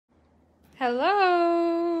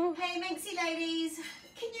Hello! Hey Minxie ladies,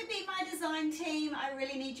 can you be my design team? I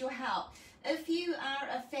really need your help. If you are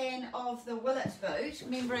a fan of the Willott boot,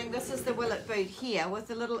 remembering this is the Willott boot here with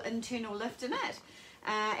a little internal lift in it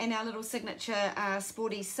and our little signature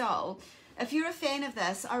sporty sole. If you're a fan of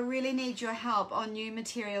this, I really need your help on new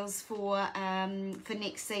materials for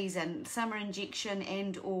next season, summer injection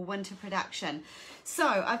and or winter production. So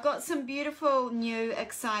I've got some beautiful new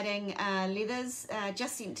exciting leathers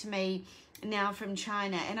just sent to me now from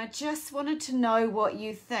China, and I just wanted to know what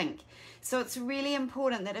you think. So it's really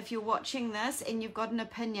important that if you're watching this and you've got an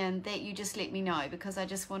opinion that you just let me know, because I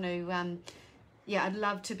just want to yeah, I'd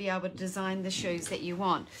love to be able to design the shoes that you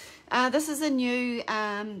want. This is a new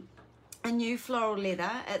floral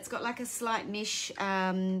leather. It's got like a slight mesh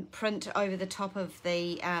print over the top of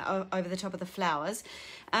the flowers.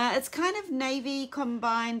 It's kind of navy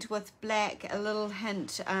combined with black, a little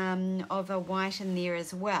hint of a white in there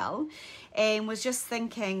as well. And was just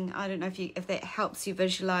thinking, I don't know if that helps you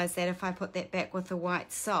visualize that, if I put that back with the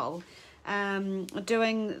white sole.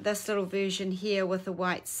 Doing this little version here with the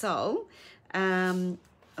white sole. I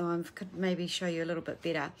could maybe show you a little bit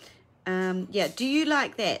better. Yeah, do you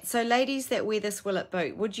like that? So ladies that wear this Willott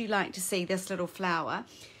boot, would you like to see this little flower?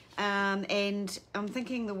 And I'm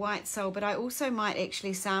thinking the white sole, but I also might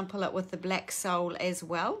actually sample it with the black sole as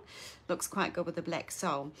well. Looks quite good with the black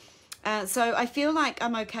sole. So I feel like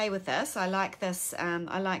I'm okay with this. I like this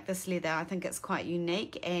leather. I think it's quite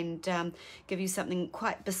unique and give you something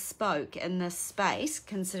quite bespoke in this space,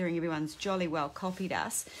 considering everyone's jolly well copied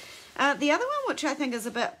us. The other one, which I think is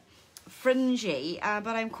a bit fringy,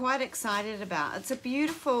 but I'm quite excited about. It's a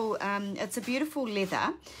beautiful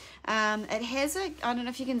leather. It has I don't know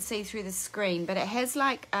if you can see through the screen, but it has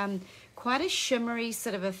like quite a shimmery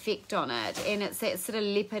sort of effect on it, and it's that sort of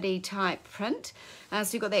leopardy type print.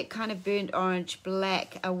 So you've got that kind of burnt orange,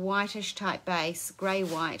 black, a whitish type base, grey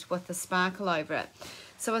white with the sparkle over it.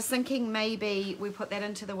 So I was thinking maybe we put that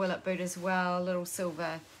into the Willott boot as well, a little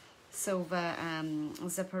silver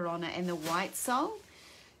zipper on it, and the white sole.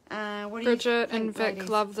 What do Bridget you think, and Vic ladies?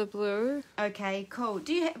 love the blue. Okay, cool.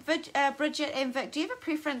 Do you Bridget and Vic, do you have a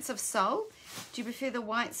preference of sole? Do you prefer the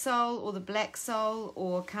white sole or the black sole,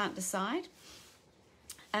 or can't decide?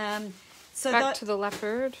 So Back to the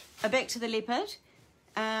leopard. Back to the leopard.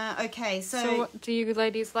 Okay, So do you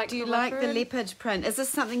ladies like the leopard? Do you like the leopard print? Is this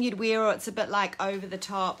something you'd wear, or it's a bit like over the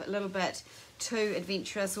top, a little bit too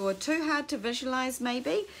adventurous or too hard to visualize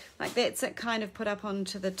maybe? Like that's it kind of put up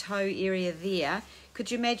onto the toe area there. Could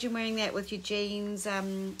you imagine wearing that with your jeans or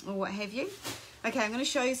what have you? Okay, I'm going to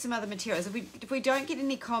show you some other materials. If we don't get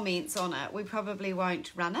any comments on it, we probably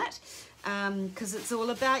won't run it because it's all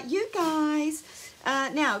about you guys.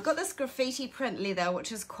 Now, I've got this graffiti print leather,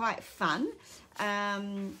 which is quite fun.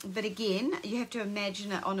 But again, you have to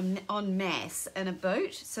imagine it on mass in a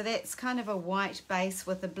boot. So that's kind of a white base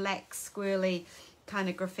with a black swirly kind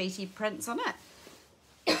of graffiti prints on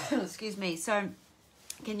it. Excuse me. So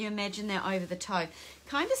can you imagine that over the toe?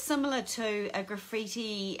 Kind of similar to a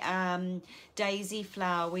graffiti daisy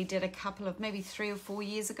flower we did a couple of, maybe 3 or 4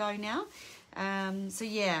 years ago now. So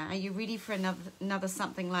yeah, are you ready for another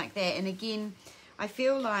something like that? And again, I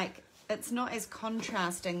feel like it's not as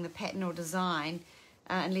contrasting, the pattern or design,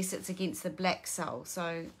 unless it's against the black sole.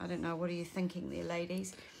 So I don't know, what are you thinking there,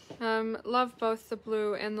 ladies? Love both the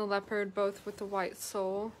blue and the leopard, both with the white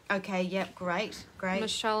sole. Okay, yep, great.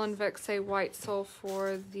 Michelle and Vic say white sole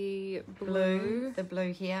for the blue. The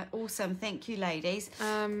blue here. Awesome, thank you, ladies.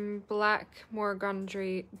 Black, more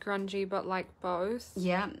grungy, but like both.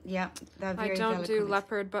 Yeah, they're very I don't valid do comments.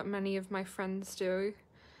 leopard, but many of my friends do.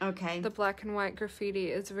 Okay. The black and white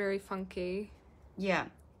graffiti is very funky. Yeah,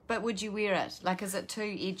 but would you wear it? Like, is it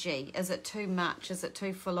too edgy? Is it too much? Is it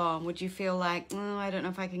too full on? Would you feel like, oh, I don't know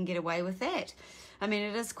if I can get away with that? I mean,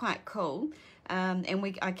 it is quite cool. And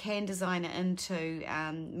I can design it into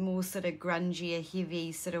more sort of grungier,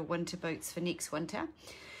 heavy sort of winter boots for next winter.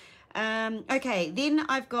 Okay, then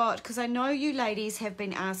I've got, because I know you ladies have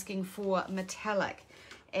been asking for metallic.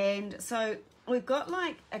 And so we've got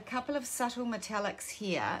like a couple of subtle metallics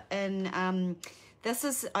here in this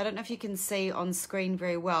is, I don't know if you can see on screen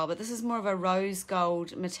very well, but this is more of a rose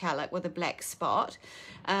gold metallic with a black spot.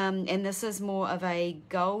 And this is more of a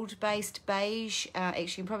gold based beige. Actually,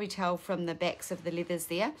 you can probably tell from the backs of the leathers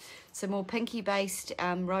there. So more pinky based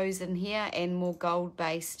rose in here and more gold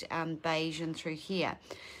based beige in through here.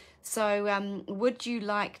 So would you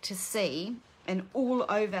like to see an all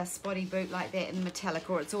over spotty boot like that in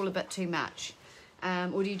metallic, or it's all a bit too much?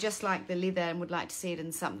 Or do you just like the leather and would like to see it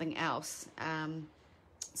in something else?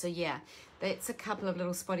 So yeah, that's a couple of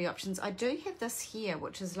little spotty options. I do have this here,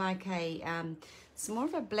 which is like a It's more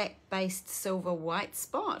of a black-based silver white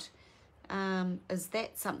spot. Is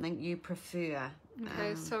that something you prefer?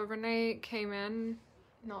 Okay, so Renee came in,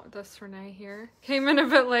 not this Renee here, came in a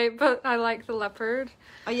bit late, but I like the leopard.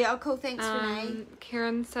 Oh yeah, oh cool, thanks Renee.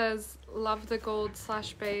 Karen says, love the gold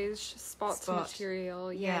 / beige spots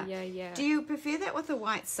material. Yeah. Do you prefer that with a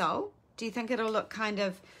white sole? Do you think it'll look kind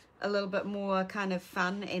of a little bit more kind of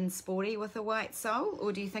fun and sporty with a white sole?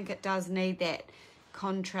 Or do you think it does need that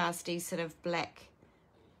contrasty sort of black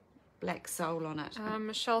sole on it?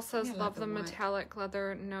 Michelle says, Yeah, love the white. metallic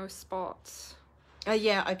leather, no spots. Oh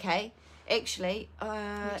yeah, okay. Actually, do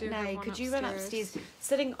have Nay, one could you run upstairs?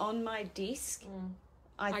 Sitting on my desk,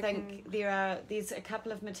 I think there's a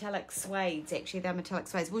couple of metallic suedes. Actually, they're metallic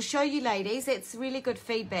suedes. We'll show you, ladies. That's really good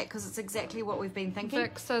feedback because it's exactly what we've been thinking.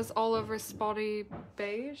 Vic says all over spotty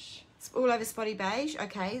beige. It's all over spotty beige.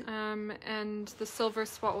 Okay. And the silver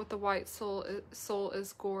spot with the white sole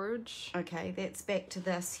is gorge. Okay, that's back to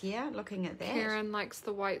this here. Looking at that. Karen likes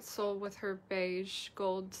the white sole with her beige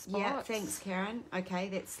gold spots. Yeah, thanks, Karen. Okay,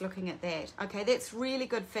 that's looking at that. Okay, that's really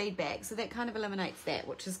good feedback. So that kind of eliminates that,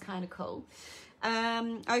 which is kind of cool.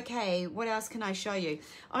 Okay, what else can I show you?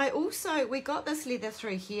 We got this leather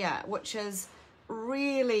through here, which is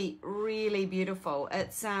really, really beautiful.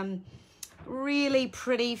 It's really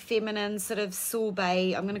pretty feminine sort of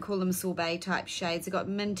sorbet. I'm going to call them sorbet type shades. I've got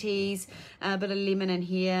minties, a bit of lemon in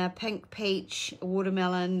here, pink peach,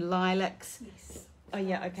 watermelon, lilacs. Yes. Oh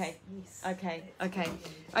yeah, okay. Yes.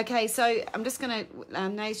 Okay, so I'm just going to,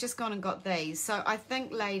 Nay's just gone and got these. So I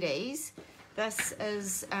think, ladies, this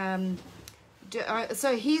is,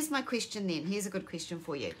 so here's my question then. Here's a good question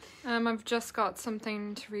for you. I've just got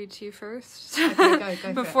something to read to you first. Okay,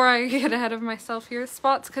 go Before I get ahead of myself here.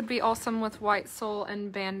 Spots could be awesome with white sole and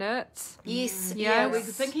bandits. Yes, yeah, we were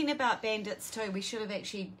thinking about bandits too. We should have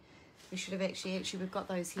actually, we've got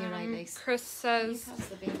those here, ladies. Chris says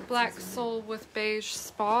black sole with beige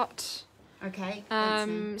spot. Okay.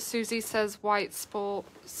 Susie says white sole.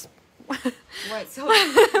 White sole.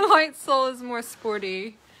 White sole is more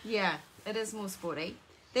sporty. Yeah, it is more sporty.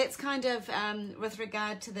 That's kind of, with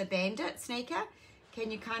regard to the bandit sneaker,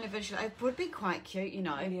 can you kind of visualize? It would be quite cute, you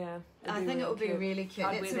know. Yeah. I think it would be really cute.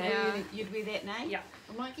 I'd That's wear a that. really, you'd wear that, Nate? Yeah.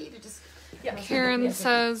 I might get you to just... Yeah. Karen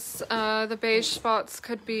says the beige spots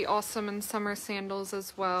could be awesome in summer sandals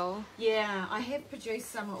as well. Yeah, I have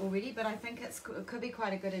produced some already, but I think it could be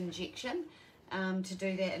quite a good injection to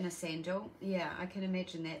do that in a sandal. Yeah, I can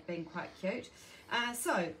imagine that being quite cute.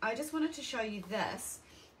 So, I just wanted to show you this.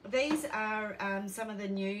 These are some of the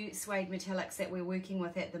new suede metallics that we're working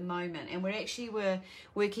with at the moment, and we're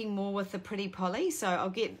working more with the Pretty Polly, so I'll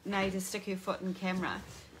get Nay to stick her foot in camera.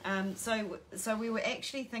 So we were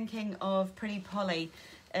actually thinking of Pretty Polly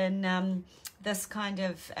in this kind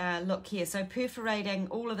of look here, so perforating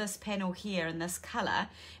all of this panel here in this colour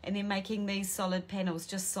and then making these solid panels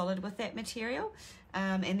just solid with that material,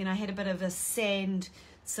 and then I had a bit of a sand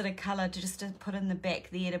sort of colour to put in the back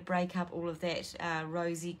there to break up all of that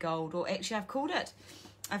rosy gold, or actually I've called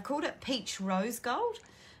it peach rose gold,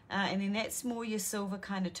 and then that's more your silver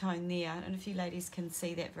kind of tone there. I don't know if you ladies can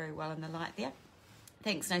see that very well in the light there.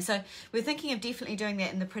 Thanks, no. So we're thinking of definitely doing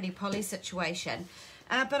that in the Pretty Polly situation,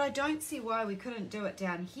 but I don't see why we couldn't do it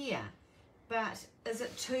down here. But is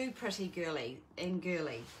it too pretty girly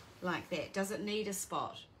like that? Does it need a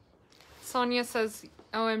spot? Sonia says,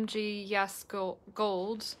 OMG, yes, gold.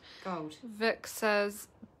 Gold. Vic says,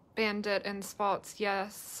 bandit and spots,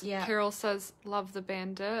 yes. Yeah. Carol says, love the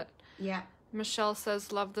bandit. Yeah. Michelle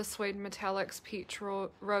says, love the suede metallics, peach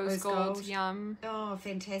rose gold, yum. Oh,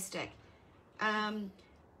 fantastic.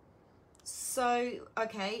 So,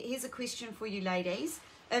 okay, here's a question for you ladies.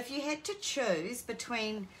 If you had to choose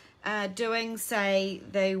between doing, say,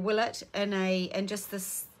 the Willott in just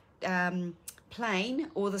this plain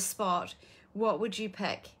or the spot, what would you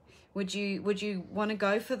pick? Would you want to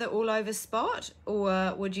go for the all over spot,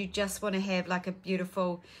 or would you just want to have like a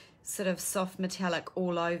beautiful sort of soft metallic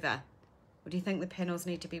all over? Or do you think the panels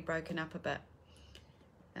need to be broken up a bit?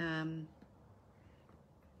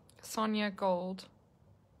 Sonia, gold.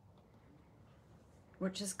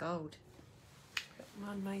 Which is gold?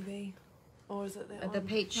 One maybe. Or is it that one? The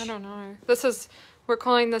peach. I don't know. We're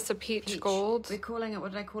calling this a peach gold. We're calling it,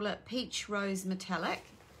 what did I call it? Peach rose metallic.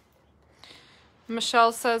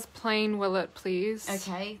 Michelle says plain Willott, please.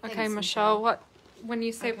 Okay. Okay, thanks, Michelle. When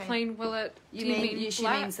you say plain Willott, You do you mean mean she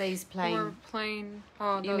black means these plain. or plain?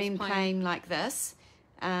 Oh, You those mean plain like this,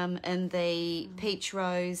 and the peach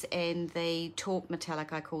rose and the taupe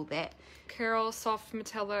metallic, I call that. Carol, soft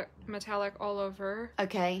metallic all over.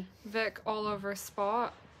 Okay. Vic, all over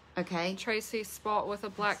spot. Okay. Tracy, spot with a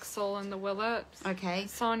black sole in the Willott. Okay.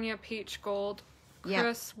 Sonia, peach gold. Yeah.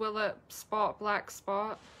 Chris, Willott, spot, black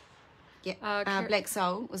spot. Yeah. Black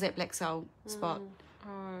Soul. Was that Black Soul spot?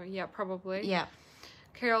 Yeah, probably. Yeah.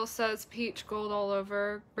 Carol says peach, gold all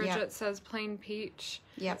over. Bridget Yep. says plain peach.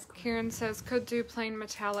 Yep. Kieran says could do plain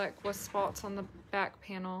metallic with spots on the back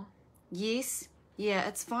panel. Yes. Yeah,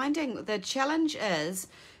 it's finding, the challenge is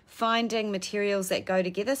finding materials that go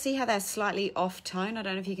together. See how they're slightly off tone? I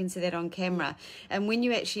don't know if you can see that on camera. And when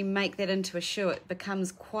you actually make that into a shoe, it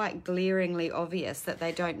becomes quite glaringly obvious that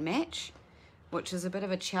they don't match, which is a bit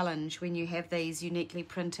of a challenge when you have these uniquely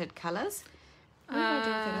printed colours. What did I do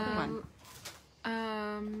with that other one?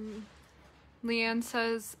 Leanne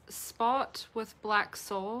says spot with black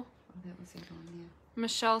sole. Oh, that was that one there.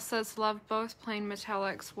 Michelle says love both plain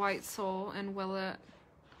metallics, white sole and Willott.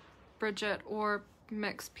 Bridget, or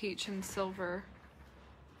mix peach and silver.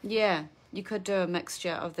 Yeah, you could do a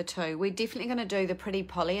mixture of the two. We're definitely going to do the Pretty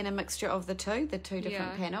Polly in a mixture of the two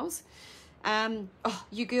different panels. Oh,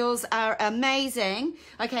 you girls are amazing.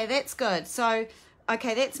 Okay, that's good. So,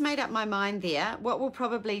 okay, that's made up my mind there. What we'll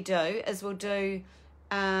probably do is we'll do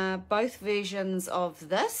both versions of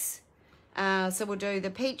this. So we'll do the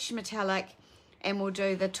peach metallic and we'll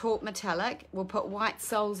do the taupe metallic. We'll put white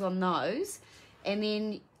soles on those. And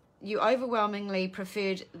then you overwhelmingly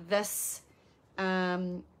preferred this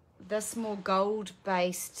this more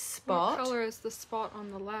gold-based spot. What colour is the spot on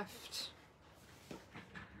the left?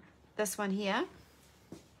 This one here.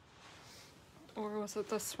 Or was it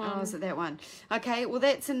this one? Oh, is it that one? Okay, well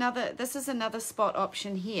this is another spot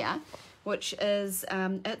option here, which is,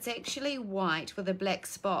 it's actually white with a black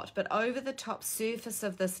spot, but over the top surface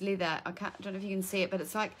of this leather, I don't know if you can see it, but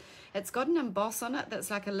it's like, it's got an emboss on it that's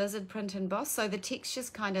like a lizard print emboss, so the texture's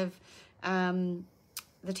kind of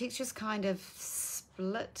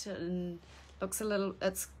split and looks a little,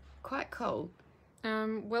 it's quite cool.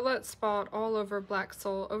 Willott spot all over black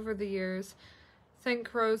sole over the years.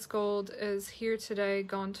 Think rose gold is here today,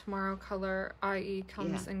 gone tomorrow color, i.e.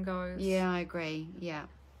 comes and goes. Yeah, I agree. Yeah.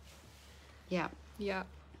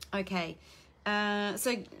 Okay.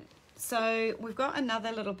 So we've got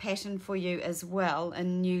another little pattern for you as well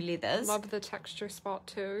in new leathers. Love the texture spot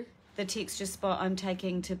too. The texture spot I'm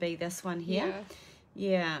taking to be this one here.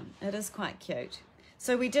 Yeah, it is quite cute.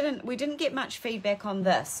 So we didn't get much feedback on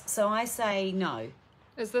this. So I say no.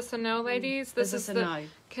 Is this a no, ladies? This is a the, no.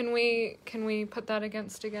 Can we put that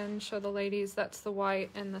against again? Show the ladies that's the white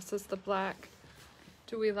and this is the black.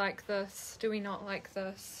 Do we like this? Do we not like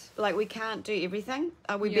this? Like we can't do everything.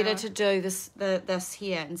 Are we better to do this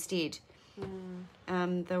here instead?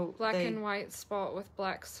 The black and white spot with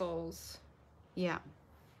black soles. Yeah.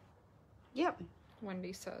 Yep.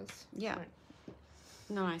 Wendy says. Yeah.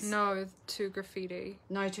 Nice. No to graffiti.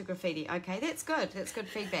 No to graffiti. Okay, that's good. That's good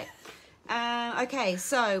feedback. Okay,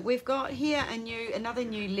 so we've got here another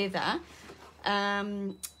new leather.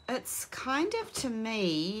 It's kind of, to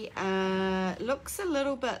me, looks a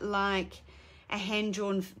little bit like a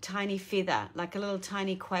hand-drawn tiny feather, like a little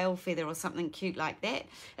tiny quail feather or something cute like that.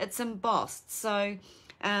 It's embossed. So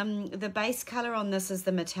the base color on this is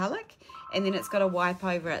the metallic, and then it's got a wipe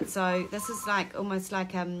over it. So this is like almost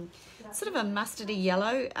like sort of a mustardy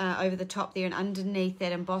yellow over the top there, and underneath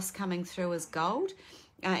that emboss coming through is gold.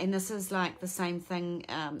 And this is like the same thing.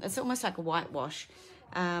 It's almost like a whitewash.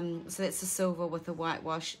 So that's the silver with the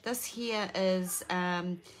whitewash. This here is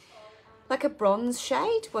like a bronze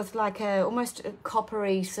shade with like almost a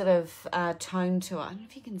coppery sort of tone to it. I don't know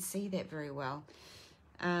if you can see that very well.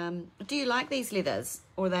 Do you like these leathers,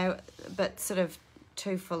 or are they a bit sort of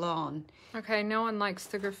too full on? Okay, no one likes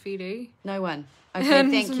the graffiti. No one. Okay,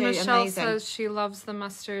 and thank you. Michelle Amazing. says she loves the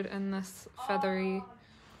mustard and this feathery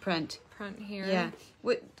print here. Yeah.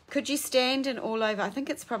 Could you stand in all over? I think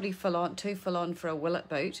it's probably too full on for a Willott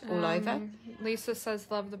boot all over. Lisa says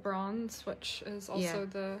love the bronze, which is also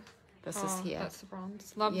the... This is here. That's the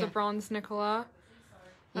bronze. Love the bronze, Nicola.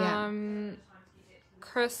 Yeah.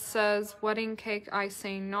 Chris says wedding cake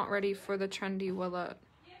icing, not ready for the trendy Willott.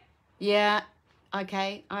 Yeah.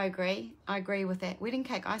 Okay, I agree. I agree with that. Wedding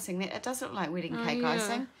cake icing, it does look like wedding cake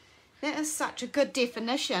icing. That is such a good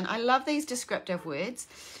definition. I love these descriptive words.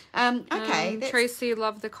 Okay. Tracy,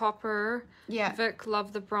 love the copper. Yeah. Vic,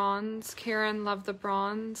 love the bronze. Karen, love the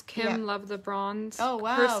bronze. Kim, love the bronze. Oh,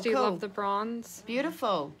 wow. Christy, cool. love the bronze.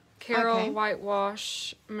 Beautiful. Carol,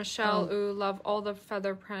 whitewash. Michelle, love all the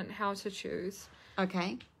feather print. How to choose.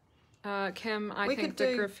 Okay. Kim, I think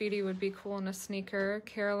the graffiti would be cool in a sneaker.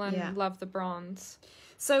 Carolyn, love the bronze.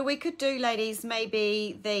 So we could do, ladies,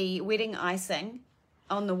 maybe the wedding icing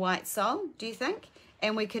on the white sole, do you think?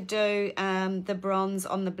 And we could do the bronze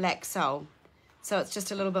on the black sole. So it's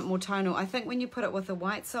just a little bit more tonal. I think when you put it with the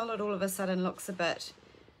white sole, it all of a sudden looks a bit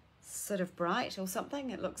sort of bright or something.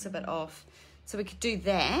 It looks a bit off. So we could do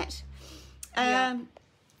that. Yeah.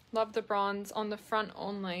 Love the bronze on the front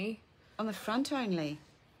only. On the front only.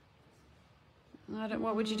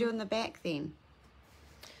 What would you do in the back then?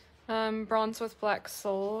 Bronze with black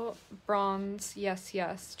sole. Bronze,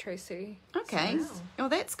 yes, Tracy. Okay. Wow. Oh,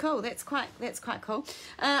 that's cool. That's quite cool.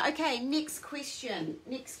 Okay, next question.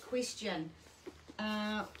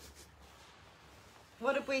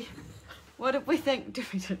 What did we think? Did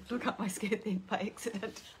we look up my skirt then by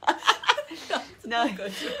accident? No.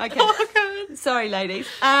 Okay. Oh, Sorry, ladies.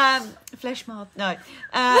 Flash mob. No.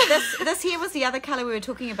 This here was the other colour we were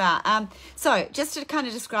talking about. So just to kind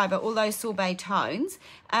of describe it, all those sorbet tones.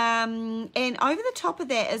 And over the top of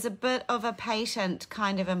that is a bit of a patent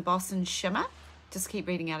kind of emboss and shimmer. Just keep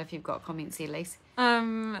reading out if you've got comments here, Lise.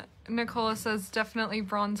 Nicola says definitely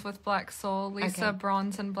bronze with black sole. Lisa, Okay.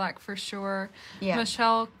 bronze and black for sure. Yeah.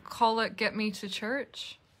 Michelle, call it Get Me to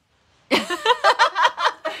Church.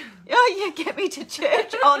 Oh, yeah, get me to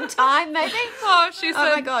church on time, maybe. Oh, she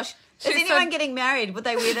said. Oh my gosh. Is she anyone said- getting married? Would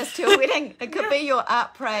they wear this to a wedding? It could be your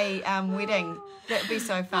art pray wedding. That would be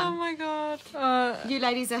so Oh fun. my god. You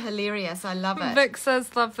ladies are hilarious. I love it. Vic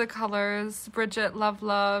says love the colors. Bridget,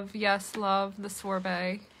 love. Yes, love the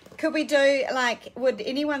sorbet. Could we do, like, would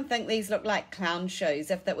anyone think these look like clown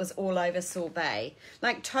shoes if that was all over sorbet?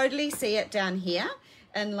 Like, totally see it down here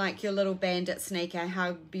in, like, your little bandit sneaker.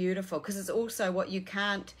 How beautiful. Because it's also what you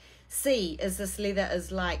can't see is this leather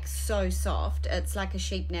is, like, so soft. It's like a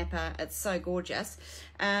sheep napper. It's so gorgeous.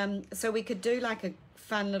 So we could do, like, a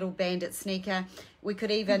fun little bandit sneaker. We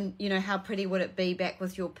could even, you know, how pretty would it be back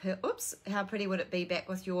with your, how pretty would it be back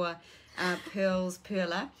with your pearls,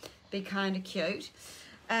 perler? Be kind of cute.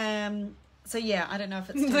 So yeah, I don't know if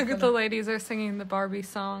it's Look at the ladies are singing the Barbie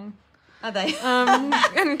song. Are they?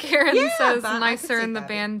 And Karen Yeah, says but I nicer could see in the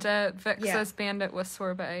Barbie. bandit. Vic Yeah. says bandit with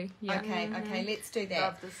sorbet. Yeah. Okay, let's do that.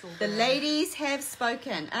 Love the sorbet. The ladies have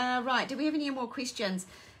spoken. Right, do we have any more questions?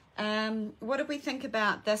 What did we think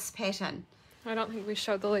about this pattern? I don't think we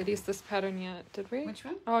showed the ladies this pattern yet, did we? Which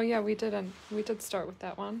one? Oh yeah, we didn't. We did start with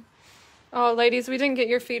that one. Oh, ladies, we didn't get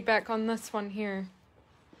your feedback on this one here.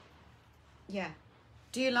 Yeah.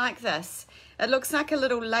 Do you like this? It looks like a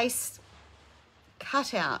little lace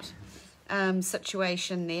cutout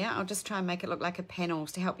situation there. I'll just try and make it look like a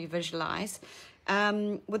panels to help you visualize.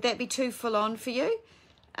 Would that be too full on for you?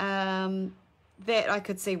 That I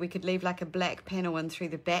could see we could leave like a black panel in through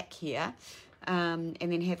the back here, and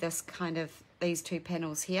then have this kind of these two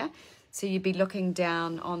panels here. So you'd be looking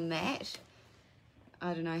down on that.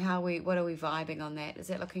 I don't know what are we vibing on that? Is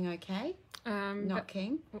that looking okay? Not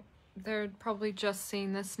keen. They're probably just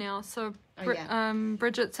seeing this now. So, Oh, yeah.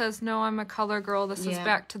 Bridget says, no, I'm a color girl. This is Yeah.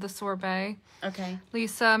 back to the sorbet. Okay.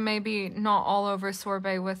 Lisa, maybe not all over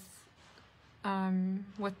sorbet with the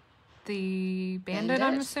bandit, I'm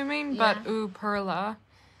Bandit? assuming, Yeah. but ooh, perla.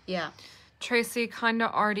 Yeah. Tracy, kind of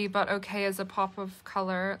arty, but okay as a pop of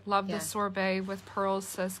color. Love Yeah. the sorbet with pearls,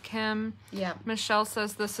 says Kim. Yeah. Michelle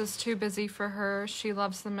says this is too busy for her. She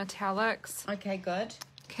loves the metallics. Okay, good.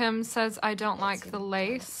 Kim says, I don't like the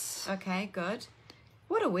lace. Okay, good.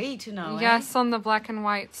 What are we to know? Yes, on the black and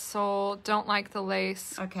white sole. Don't like the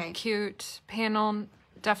lace. Okay. Cute. Panel,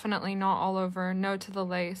 definitely not all over. No to the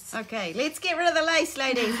lace. Okay, let's get rid of the lace,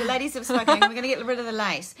 ladies. The ladies have spoken. We're going to get rid of the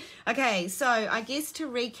lace. Okay, so I guess to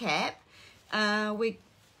recap,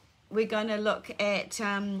 we're going to look at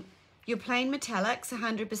your plain metallics,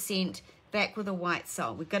 100%, back with a white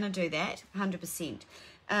sole. We're going to do that, 100%.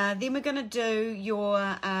 Then we're going to do your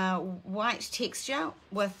white texture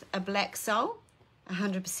with a black sole,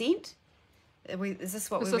 100%. Is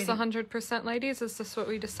this what Is we're this ready? 100%, ladies? Is this what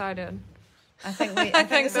we decided? I think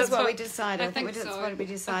this is that's what we what- decided. I think I think that's so. what we I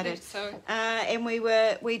decided. think so. And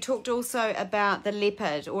we talked also about the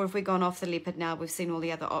leopard, or if we've gone off the leopard now, we've seen all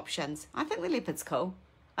the other options. I think the leopard's cool.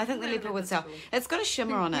 I think the Yeah, leopard would leopard's sell. cool. It's got a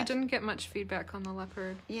shimmer on We it. didn't get much feedback on the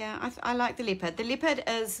leopard. Yeah, I like the leopard. The leopard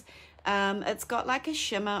is, it's got like a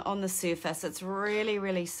shimmer on the surface. It's really,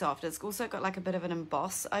 really soft. It's also got like a bit of an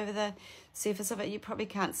emboss over the surface of it. You probably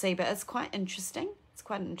can't see, but it's quite interesting. It's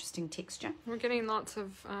quite an interesting texture. We're getting lots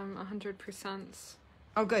of 100%.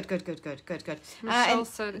 Oh, good. Michelle And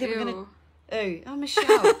said, then we're ew. gonna- Ooh, oh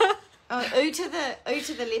Michelle. Ooh to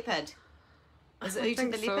the leopard. Is it I ooh to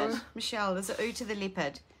think the leopard? so. Michelle, is it ooh to the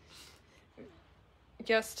leopard?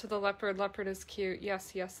 Yes to the leopard. Leopard is cute.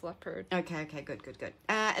 Yes, leopard. Okay, good.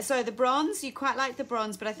 So the bronze, you quite like the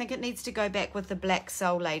bronze, but I think it needs to go back with the black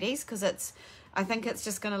sole, ladies, because I think it's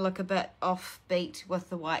just going to look a bit offbeat with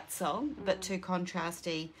the white sole, a bit too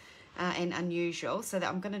contrasty and unusual. So that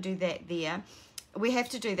I'm going to do that there. we have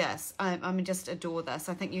to do this. I mean, just adore this.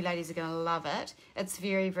 I think you ladies are going to love it. It's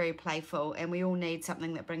very, very playful, and we all need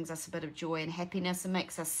something that brings us a bit of joy and happiness and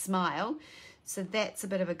makes us smile. So that's a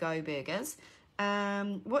bit of a go, burgers.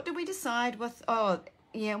 What did we decide with? Oh,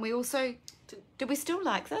 yeah, and we also did we still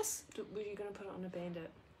like this? Were you going to put it on a bandit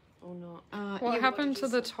or not? What yeah, happened to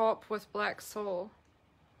the top with black soul?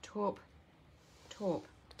 Top. What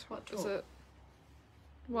Is top? it?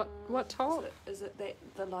 What top? Is it that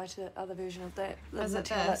the lighter other version of that? The Is it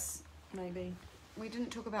metallic, this? maybe. We didn't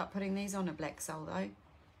talk about putting these on a black sole though.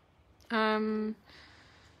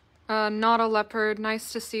 Not a leopard.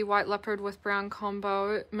 Nice to see white leopard with brown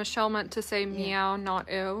combo. Michelle meant to say meow, not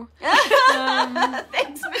ew.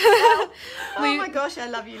 Thanks, Michelle. Oh my gosh, I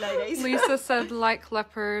love you ladies. Lisa said like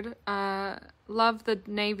leopard. Love the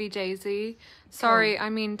navy daisy. Sorry, I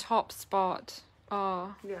mean top spot.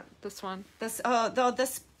 Oh, Yeah. this one. This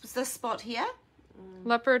this spot here.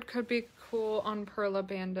 Leopard could be cool on Perla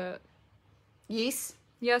Bandit. Yes.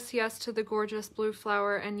 Yes, yes to the gorgeous blue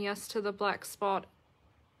flower, and yes to the black spot.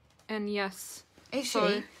 And yes.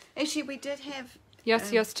 Actually, we did have.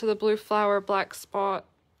 Yes, yes to the blue flower, black spot,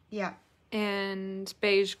 Yeah, and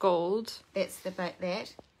beige gold. that's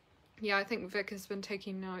that. Yeah, I think Vic has been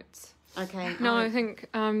taking notes. Okay. No, I think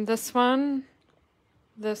this one.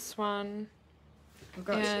 We've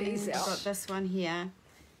got, and- we've got this one here.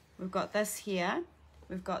 We've got this here.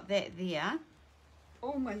 We've got that there.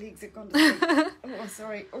 Oh, my legs have gone to sleep. Oh,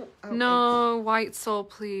 sorry. Oh, No, white soul,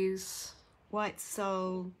 please. White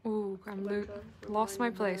soul. Ooh, Winter, lost my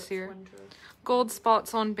reminding me place it's here. winter. Gold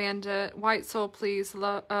spots on Bandit. White soul, please.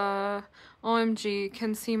 OMG,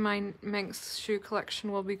 can see my Manx shoe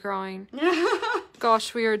collection will be growing.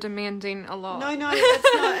 Gosh, we are demanding a lot. No,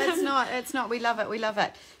 it's not. We love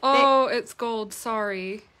it. Oh, it's gold.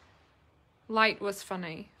 Sorry. Light was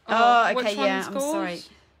funny. Oh, okay, which yeah, one's I'm gold? sorry.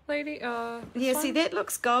 Lady, Yeah, this see, one? that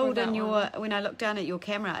looks gold Or in that your, one? when I look down at your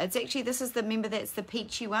camera. It's actually, remember that's the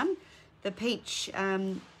peachy one, the peach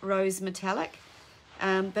rose metallic.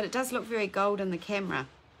 But it does look very gold in the camera.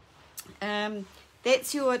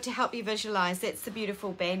 That's to help you visualize. That's the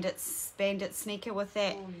beautiful bandit sneaker with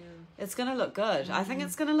that. Oh, yeah. It's going to look good. I think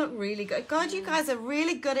it's going to look really good. God, you guys are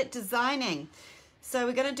really good at designing. So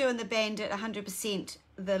we're going to do in the bandit 100%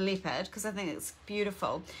 the leopard because I think it's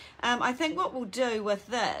beautiful. I think what we'll do with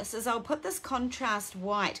this is I'll put this contrast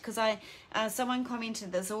white because someone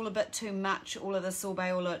commented there's all a bit too much, all of the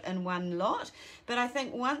sorbet all in one lot. But I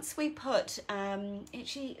think once we put,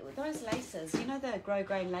 actually, those laces, you know the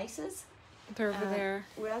grosgrain laces? They're over there.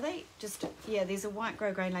 Where are they? Just, yeah, there's a white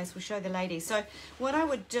grosgrain lace. We'll show the ladies. So what I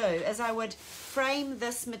would do is I would frame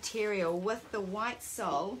this material with the white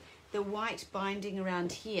sole, the white binding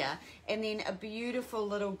around here, and then a beautiful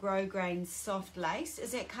little grosgrain soft lace.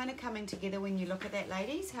 Is that kind of coming together when you look at that,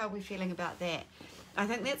 ladies? How are we feeling about that? I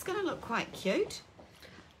think that's going to look quite cute.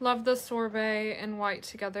 Love the sorbet and white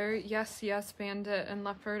together. Yes, yes, bandit and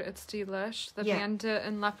leopard. It's delish. The Yeah. bandit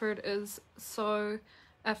and leopard is so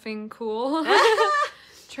effing cool.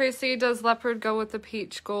 Tracy, does leopard go with the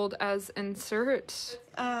peach gold as insert?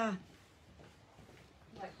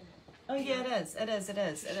 Oh yeah, it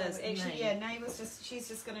is. Actually, yeah, Nay she's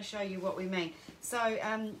just going to show you what we mean. So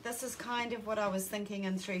this is kind of what I was thinking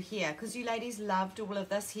in through here, because you ladies loved all of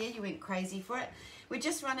this here. You went crazy for it. We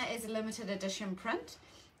just run it as a limited edition print.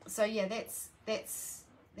 So yeah, that's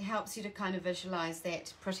it helps you to kind of visualize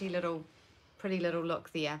that pretty little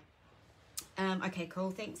look there. Okay,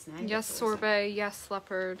 cool. Thanks, Nay. Yes, That's awesome. sorbet. Yes,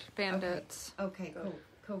 leopard. Bandits. Okay, cool.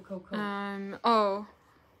 Oh,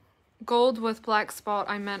 gold with black spot.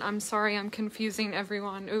 I'm sorry, I'm confusing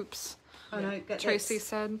everyone. Oops. Oh no, Tracy that's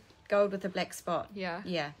said. gold with a black spot. Yeah.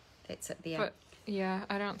 Yeah, that's it there. But yeah,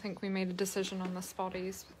 I don't think we made a decision on the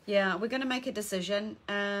spotties. Yeah, we're going to make a decision.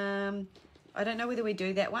 I don't know whether we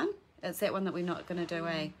do that one. It's that one that we're not going to do,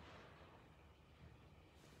 eh?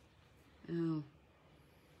 Oh.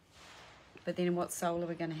 But then what sole are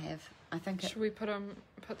we going to have? I think Should we put them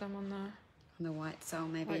on on the white sole,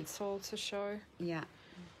 maybe. white sole to show? Yeah.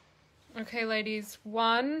 Okay, ladies.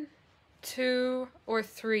 1, 2, or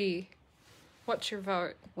 3. What's your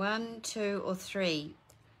vote? 1, 2, or 3.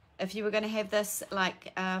 If you were going to have this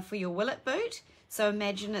like for your Willott boot, so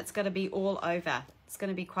imagine it's going to be all over. It's going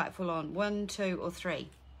to be quite full on. 1, 2, or 3.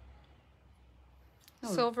 Oh.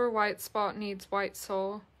 Silver white spot needs white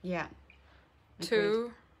sole. Yeah.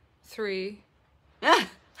 2, 3.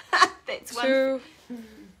 That's 2.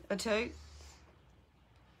 Or 2.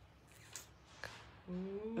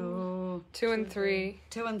 Oh. 2 and 3.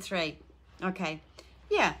 2 and 3. Okay.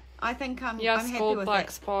 Yeah, I think I'm Yes, happy gold, with black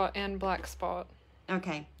that. spot, and black spot.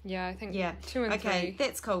 Okay. Yeah, I think Yeah. 2 and 3. Okay,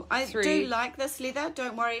 that's cool. I 3. do like this leather.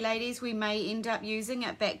 Don't worry, ladies. We may end up using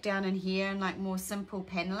it back down in here and like more simple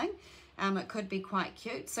paneling. It could be quite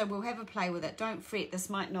cute. So we'll have a play with it. Don't fret. This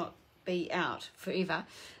might not be out forever.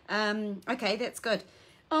 Okay, that's good.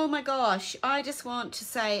 Oh my gosh. I just want to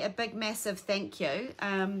say a big, massive thank you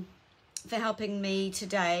for helping me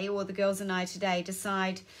today, or the girls and I today,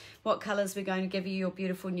 decide what colours we're going to give you your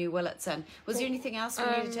beautiful new Willotts in. Was there anything else we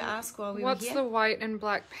needed to ask while we were What's here? the white and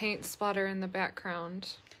black paint splatter in the background?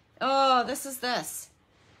 Oh, this is this.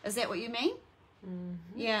 Is that what you mean?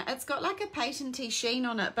 Yeah, it's got like a patenty sheen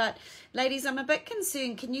on it, but ladies, I'm a bit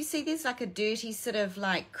concerned. Can you see there's like a dirty sort of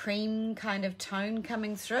like cream kind of tone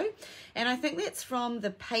coming through? And I think that's from the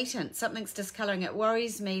patent. Something's discolouring. It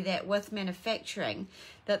worries me that with manufacturing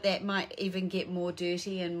that might even get more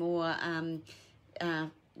dirty and more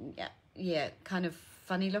yeah, kind of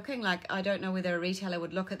funny looking. Like, I don't know whether a retailer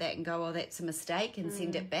would look at that and go, oh, that's a mistake, and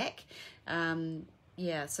send it back.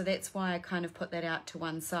 Yeah, so that's why I kind of put that out to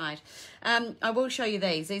one side. I will show you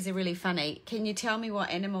these. These are really funny. Can you tell me what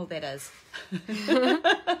animal that is?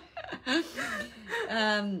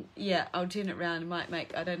 Yeah, I'll turn it around. It might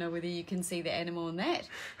make, I don't know whether you can see the animal in that.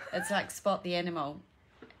 It's like Spot the Animal.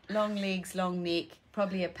 Long legs, long neck,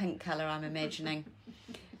 probably a pink colour, I'm imagining.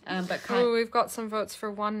 But Oh, we've got some votes for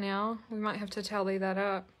 1 now. We might have to tally that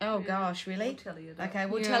up. oh gosh, really? We'll tally it up. Okay,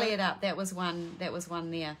 we'll Yeah. tally it up. That was one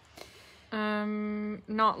there.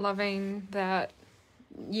 Not loving that.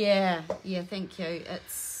 Yeah, thank you.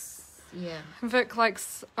 It's, yeah. Vic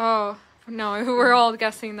likes, oh, no, we're all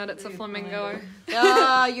guessing that it's a flamingo.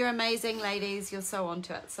 Oh, you're amazing, ladies. You're so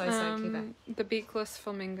onto it. So clever. The beakless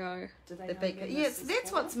flamingo. Do they The know big, when yes, this is that's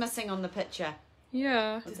for? what's missing on the picture.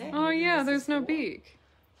 Yeah. Is that Oh, when yeah, this there's is no for? beak.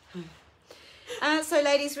 So,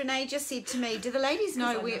 ladies, Renee just said to me, do the ladies know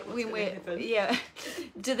I know when what's we're, gonna happen. yeah,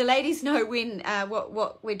 do the ladies know when,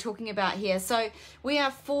 what we're talking about here? So we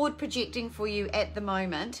are forward projecting for you at the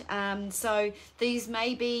moment. So these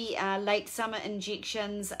may be late summer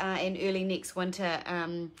injections and early next winter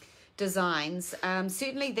designs.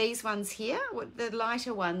 Certainly these ones here, the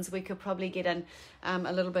lighter ones, we could probably get in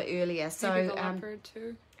a little bit earlier. So Maybe the leopard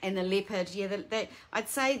too. and the leopard, yeah, I'd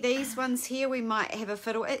say these ones here we might have a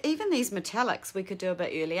fiddle. Even these metallics we could do a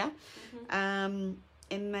bit earlier. And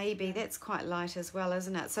maybe that's quite light as well,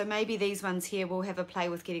 isn't it? So maybe these ones here we'll have a play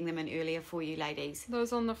with getting them in earlier for you, ladies.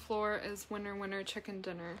 Those on the floor is winner chicken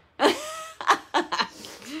dinner.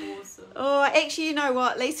 Awesome. Oh, actually, you know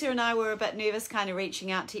what? Lisa and I were a bit nervous kind of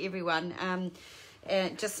reaching out to everyone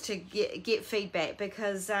just to get feedback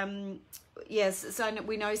because... yes, so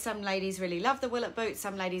we know some ladies really love the Willott boot,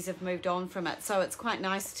 some ladies have moved on from it, so it's quite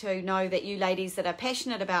nice to know that you ladies that are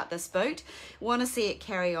passionate about this boot want to see it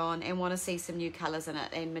carry on and want to see some new colours in it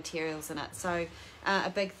and materials in it. So a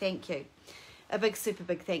big thank you, a big super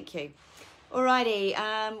big thank you.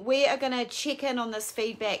 Alrighty, we are going to check in on this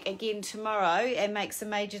feedback again tomorrow and make some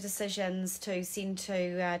major decisions to send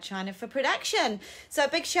to China for production. So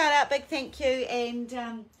big shout out, big thank you,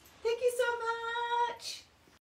 and